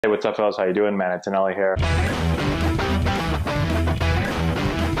Hey, what's up, fellas? How you doing, man? Antonelli here.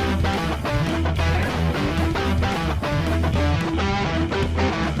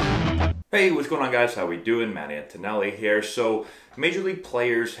 Hey, what's going on, guys? How we doing? Matt Antonelli here. So, Major League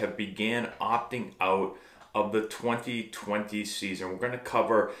players have began opting out of the 2020 season. We're going to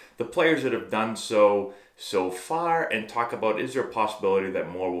cover the players that have done so far and talk about, is there a possibility that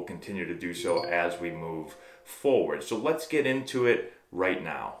more will continue to do so as we move forward. So let's get into it right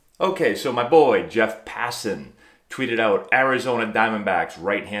now. Okay, so my boy Jeff Passan tweeted out, Arizona Diamondbacks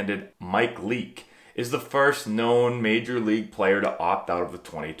right-handed Mike Leake is the first known Major League player to opt out of the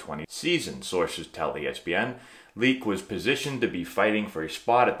 2020 season, sources tell ESPN. Leake was positioned to be fighting for a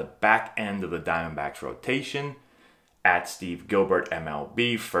spot at the back end of the Diamondbacks rotation. At Steve Gilbert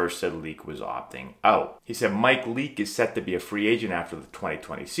MLB first said Leake was opting out. He said Mike Leake is set to be a free agent after the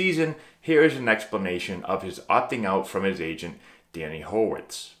 2020 season. Here is an explanation of his opting out from his agent, Danny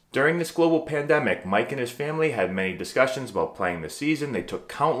Horwitz. During this global pandemic, Mike and his family had many discussions about playing the season. They took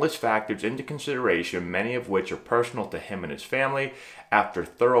countless factors into consideration, many of which are personal to him and his family. After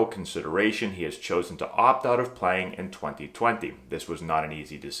thorough consideration, he has chosen to opt out of playing in 2020. This was not an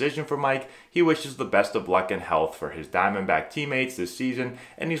easy decision for Mike. He wishes the best of luck and health for his Diamondback teammates this season,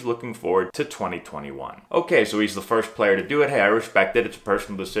 and he's looking forward to 2021. Okay, so he's the first player to do it. Hey, I respect it. It's a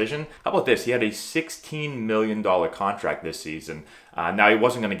personal decision. How about this? He had a $16 million contract this season. Now, he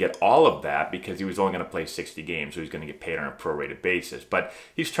wasn't going to get all of that because he was only going to play 60 games, so he's going to get paid on a prorated basis. But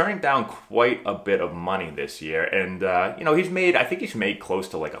he's turning down quite a bit of money this year. And, I think he's made close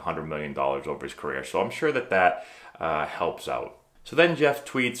to like $100 million over his career. So I'm sure that helps out. So then Jeff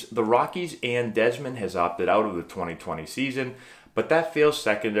tweets, the Rockies and Desmond has opted out of the 2020 season, but that feels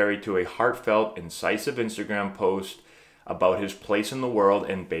secondary to a heartfelt, incisive Instagram post about his place in the world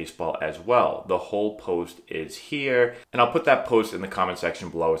and baseball as well. The whole post is here, and I'll put that post in the comment section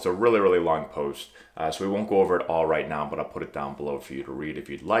below. It's a really, really long post, so we won't go over it all right now, but I'll put it down below for you to read if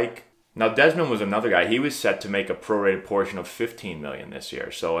you'd like. Now, Desmond was another guy. He was set to make a prorated portion of $15 million this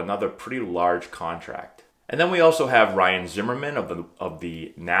year, so another pretty large contract. And then we also have Ryan Zimmerman of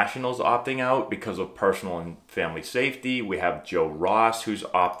the Nationals opting out because of personal and family safety. We have Joe Ross, who's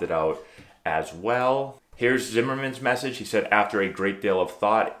opted out as well. Here's Zimmerman's message. He said, after a great deal of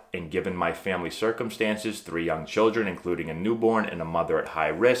thought and given my family circumstances, 3 young children, including a newborn and a mother at high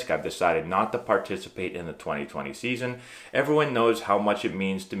risk, I've decided not to participate in the 2020 season. Everyone knows how much it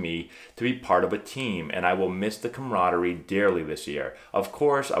means to me to be part of a team, and I will miss the camaraderie dearly this year. Of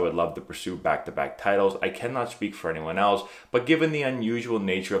course, I would love to pursue back-to-back titles. I cannot speak for anyone else, but given the unusual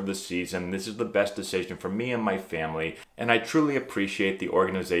nature of the season, this is the best decision for me and my family, and I truly appreciate the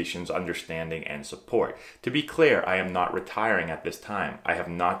organization's understanding and support. To be clear, I am not retiring at this time. I have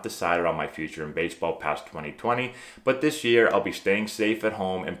not decided on my future in baseball past 2020, but this year I'll be staying safe at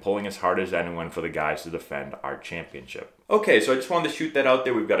home and pulling as hard as anyone for the guys to defend our championship. Okay, so I just wanted to shoot that out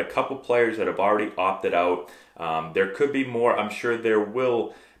there. We've got a couple players that have already opted out. There could be more. I'm sure there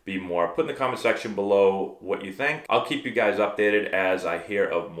will be more. Put in the comment section below what you think. I'll keep you guys updated as I hear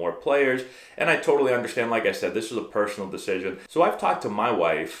of more players. And I totally understand, like I said, this is a personal decision. So I've talked to my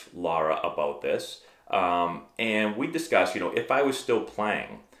wife, Laura, about this. And we discussed, if I was still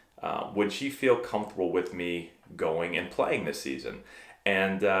playing, would she feel comfortable with me going and playing this season?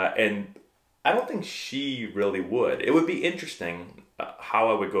 And I don't think she really would. It would be interesting how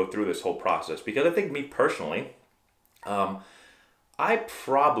I would go through this whole process, because I think me personally, I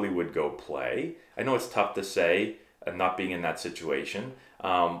probably would go play. I know it's tough to say, not being in that situation,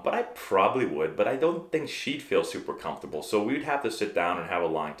 but I probably would, but I don't think she'd feel super comfortable. So we'd have to sit down and have a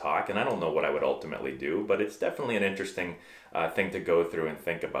long talk, and I don't know what I would ultimately do, but it's definitely an interesting thing to go through and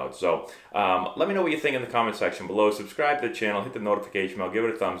think about. So let me know what you think in the comment section below. Subscribe to the channel, hit the notification bell, give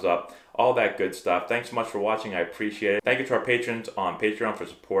it a thumbs up, all that good stuff. Thanks so much for watching. I appreciate it. Thank you to our patrons on Patreon for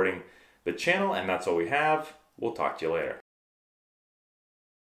supporting the channel, and that's all we have. We'll talk to you later.